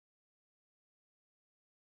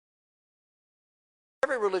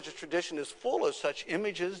every religious tradition is full of such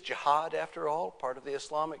images. Jihad, after all, part of the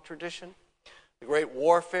Islamic tradition. The great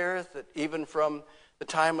warfare that even from the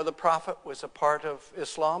time of the Prophet was a part of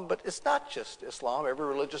Islam. But it's not just Islam. Every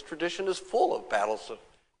religious tradition is full of battles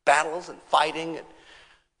and fighting. And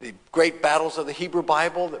the great battles of the Hebrew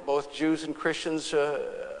Bible that both Jews and Christians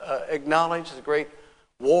acknowledge. The great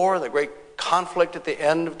war, the great conflict at the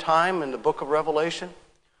end of time in the book of Revelation.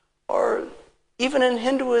 Or even in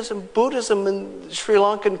Hinduism, Buddhism, and Sri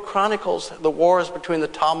Lankan chronicles, the wars between the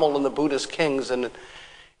Tamil and the Buddhist kings. And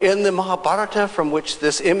in the Mahabharata, from which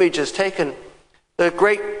this image is taken, the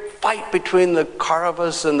great fight between the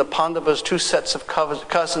Kauravas and the Pandavas, two sets of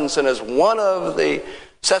cousins, and as one of the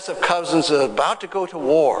sets of cousins is about to go to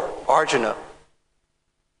war, Arjuna,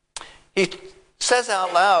 he says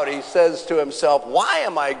out loud, he says to himself, why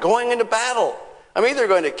am I going into battle? I'm either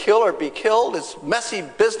going to kill or be killed. It's messy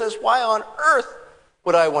business. Why on earth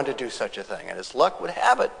would I want to do such a thing? And as luck would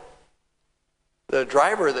have it, the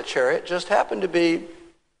driver of the chariot just happened to be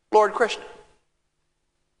Lord Krishna,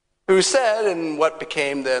 who said in what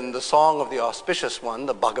became then the song of the auspicious one,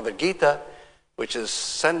 the Bhagavad Gita, which is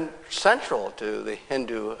central to the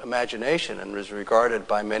Hindu imagination and is regarded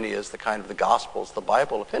by many as the kind of the Gospels, the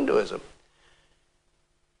Bible of Hinduism.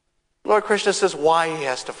 Lord Krishna says why he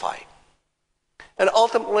has to fight. And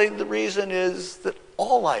ultimately the reason is that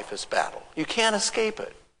all life is battle. You can't escape it.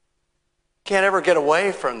 You can't ever get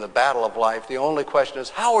away from the battle of life. The only question is,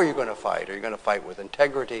 how are you going to fight? Are you going to fight with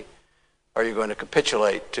integrity? Are you going to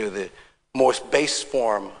capitulate to the most base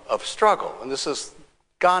form of struggle? And this is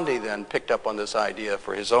Gandhi then picked up on this idea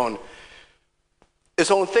for his own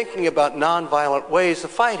thinking about nonviolent ways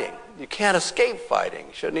of fighting. You can't escape fighting.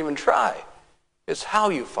 You shouldn't even try. It's how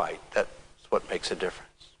you fight that's what makes a difference.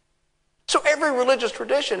 So every religious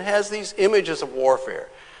tradition has these images of warfare.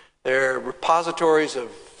 They're repositories of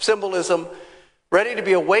symbolism ready to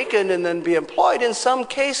be awakened and then be employed in some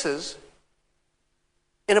cases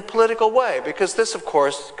in a political way. Because this, of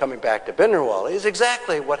course, coming back to Bhindranwale, is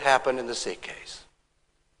exactly what happened in the Sikh case.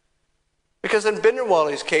 Because in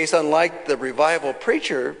Bhindranwale's case, unlike the revival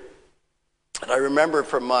preacher that I remember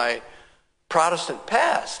from my Protestant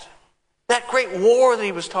past, that great war that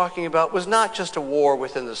he was talking about was not just a war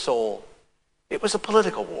within the soul. It was a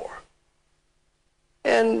political war.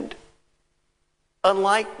 And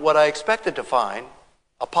unlike what I expected to find,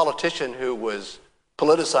 a politician who was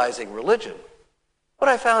politicizing religion, what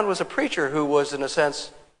I found was a preacher who was, in a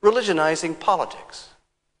sense, religionizing politics,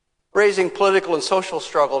 raising political and social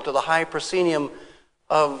struggle to the high proscenium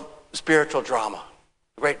of spiritual drama,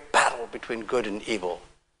 a great battle between good and evil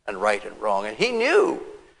and right and wrong. And he knew,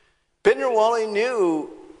 Bhindranwale knew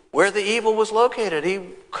where the evil was located. He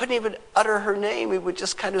couldn't even utter her name. He would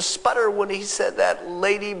just kind of sputter when he said that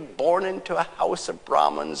lady born into a house of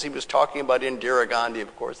Brahmins. He was talking about Indira Gandhi,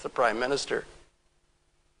 of course, the prime minister.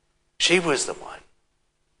 She was the one.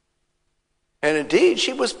 And indeed,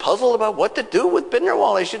 she was puzzled about what to do with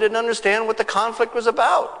Bhindranwale. She didn't understand what the conflict was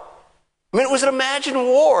about. I mean, it was an imagined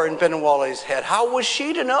war in Bhindranwale's head. How was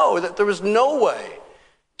she to know that there was no way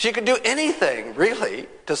she could do anything, really,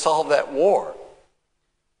 to solve that war?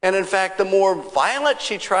 And in fact, the more violent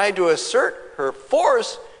she tried to assert her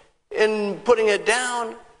force in putting it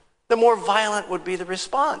down, the more violent would be the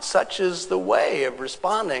response. Such is the way of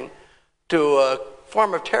responding to a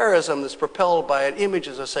form of terrorism that's propelled by an image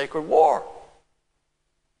as a sacred war.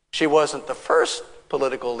 She wasn't the first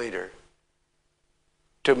political leader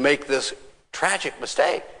to make this tragic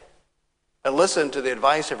mistake and listen to the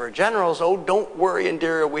advice of her generals. Oh, don't worry,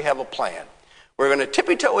 Indira, we have a plan. We're going to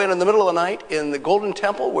tippy-toe in the middle of the night in the Golden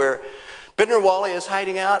Temple where Bhindranwale is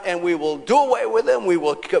hiding out, and we will do away with them. We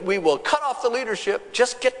will cut off the leadership,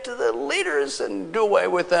 just get to the leaders and do away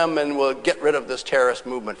with them, and we'll get rid of this terrorist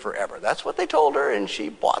movement forever. That's what they told her, and she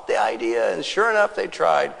bought the idea, and sure enough, they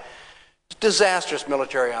tried. Disastrous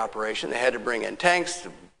military operation. They had to bring in tanks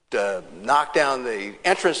to knock down the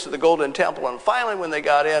entrance to the Golden Temple, and finally when they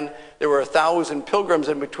got in, there were 1,000 pilgrims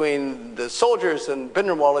in between the soldiers and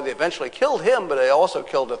Bhindranwale. They eventually killed him, but they also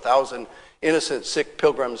killed 1,000 innocent Sikh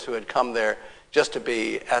pilgrims who had come there just to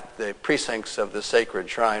be at the precincts of the sacred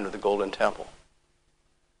shrine of the Golden Temple.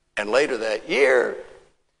 And later that year,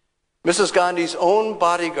 Mrs. Gandhi's own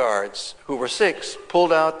bodyguards, who were Sikhs,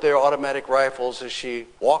 pulled out their automatic rifles as she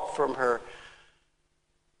walked from her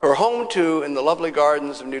home in the lovely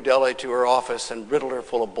gardens of New Delhi to her office, and riddled her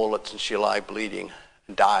full of bullets, and she lay bleeding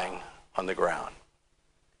and dying on the ground.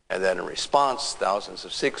 And then in response, thousands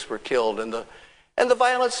of Sikhs were killed, and the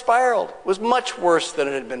violence spiraled. It was much worse than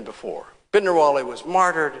it had been before. Bhindranwale was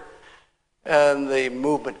martyred, and the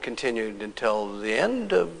movement continued until the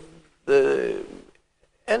end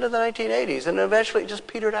end of the 1980s, and eventually it just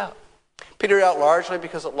petered out. Petered out largely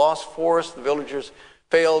because it lost force. The villagers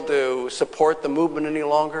failed to support the movement any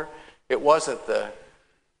longer. It wasn't the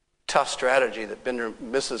tough strategy that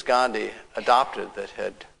Mrs. Gandhi adopted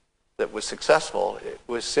that was successful. It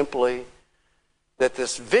was simply that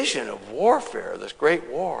this vision of warfare, this great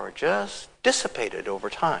war, just dissipated over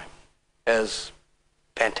time, as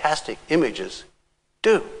fantastic images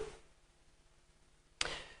do.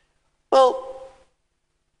 Well,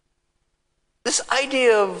 this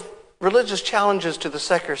idea of religious challenges to the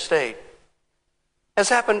secular state has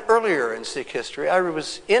happened earlier in Sikh history. I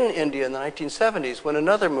was in India in the 1970s when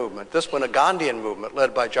another movement, this one a Gandhian movement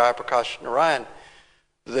led by Jayaprakash Narayan,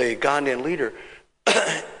 the Gandhian leader,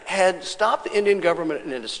 had stopped the Indian government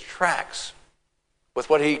in its tracks with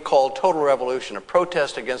what he called total revolution, a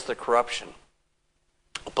protest against the corruption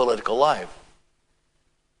of political life.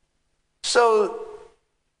 So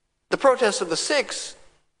the protests of the Sikhs,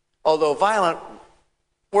 although violent,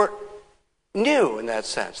 weren't new in that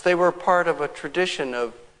sense. They were part of a tradition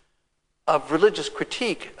of religious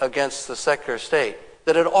critique against the secular state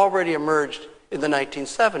that had already emerged in the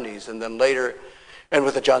 1970s, and then later, and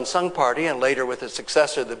with the Jan Sangh Party, and later with its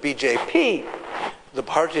successor, the BJP, the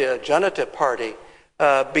Bharatiya Janata Party,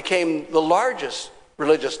 became the largest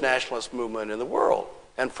religious nationalist movement in the world,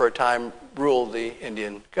 and for a time ruled the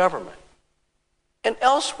Indian government. And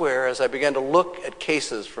elsewhere, as I began to look at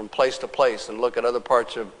cases from place to place and look at other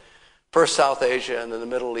parts of first South Asia and then the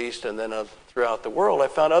Middle East and then throughout the world, I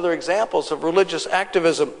found other examples of religious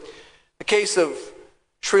activism. The case of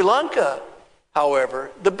Sri Lanka,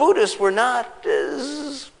 however, the Buddhists were not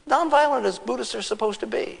as nonviolent as Buddhists are supposed to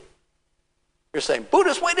be. You're saying,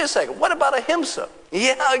 Buddhists, wait a second, what about ahimsa?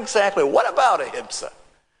 Yeah, exactly, what about ahimsa?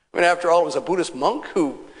 I mean, after all, it was a Buddhist monk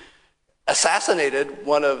who assassinated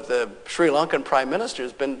one of the Sri Lankan prime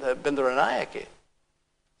ministers, Bandaranaike.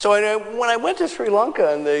 So when I went to Sri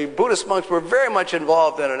Lanka, and the Buddhist monks were very much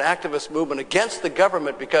involved in an activist movement against the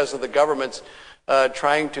government because of the government's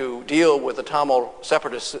trying to deal with the Tamil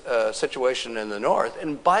separatist situation in the north.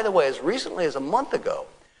 And by the way, as recently as a month ago,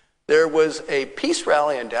 there was a peace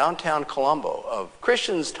rally in downtown Colombo of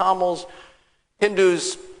Christians, Tamils,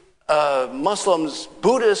 Hindus, Muslims,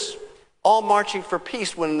 Buddhists, all marching for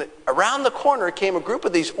peace, when around the corner came a group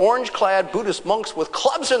of these orange-clad Buddhist monks with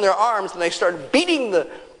clubs in their arms, and they started beating the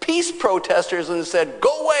peace protesters and said,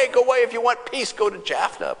 go away, if you want peace, go to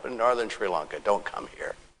Jaffna up in northern Sri Lanka, don't come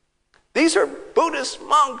here. These are Buddhist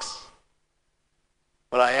monks.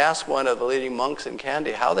 When I asked one of the leading monks in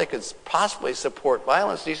Kandy how they could possibly support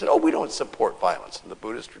violence, he said, oh, we don't support violence in the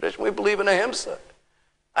Buddhist tradition, we believe in ahimsa.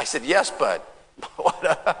 I said, yes, but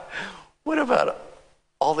what about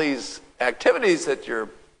all these activities that your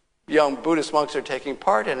young Buddhist monks are taking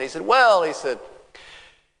part in? He said, well,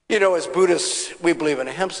 you know, as Buddhists, we believe in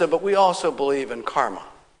ahimsa, but we also believe in karma.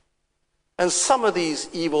 And some of these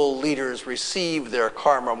evil leaders receive their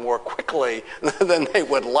karma more quickly than they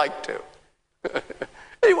would like to.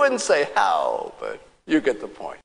 He wouldn't say how, but you get the point.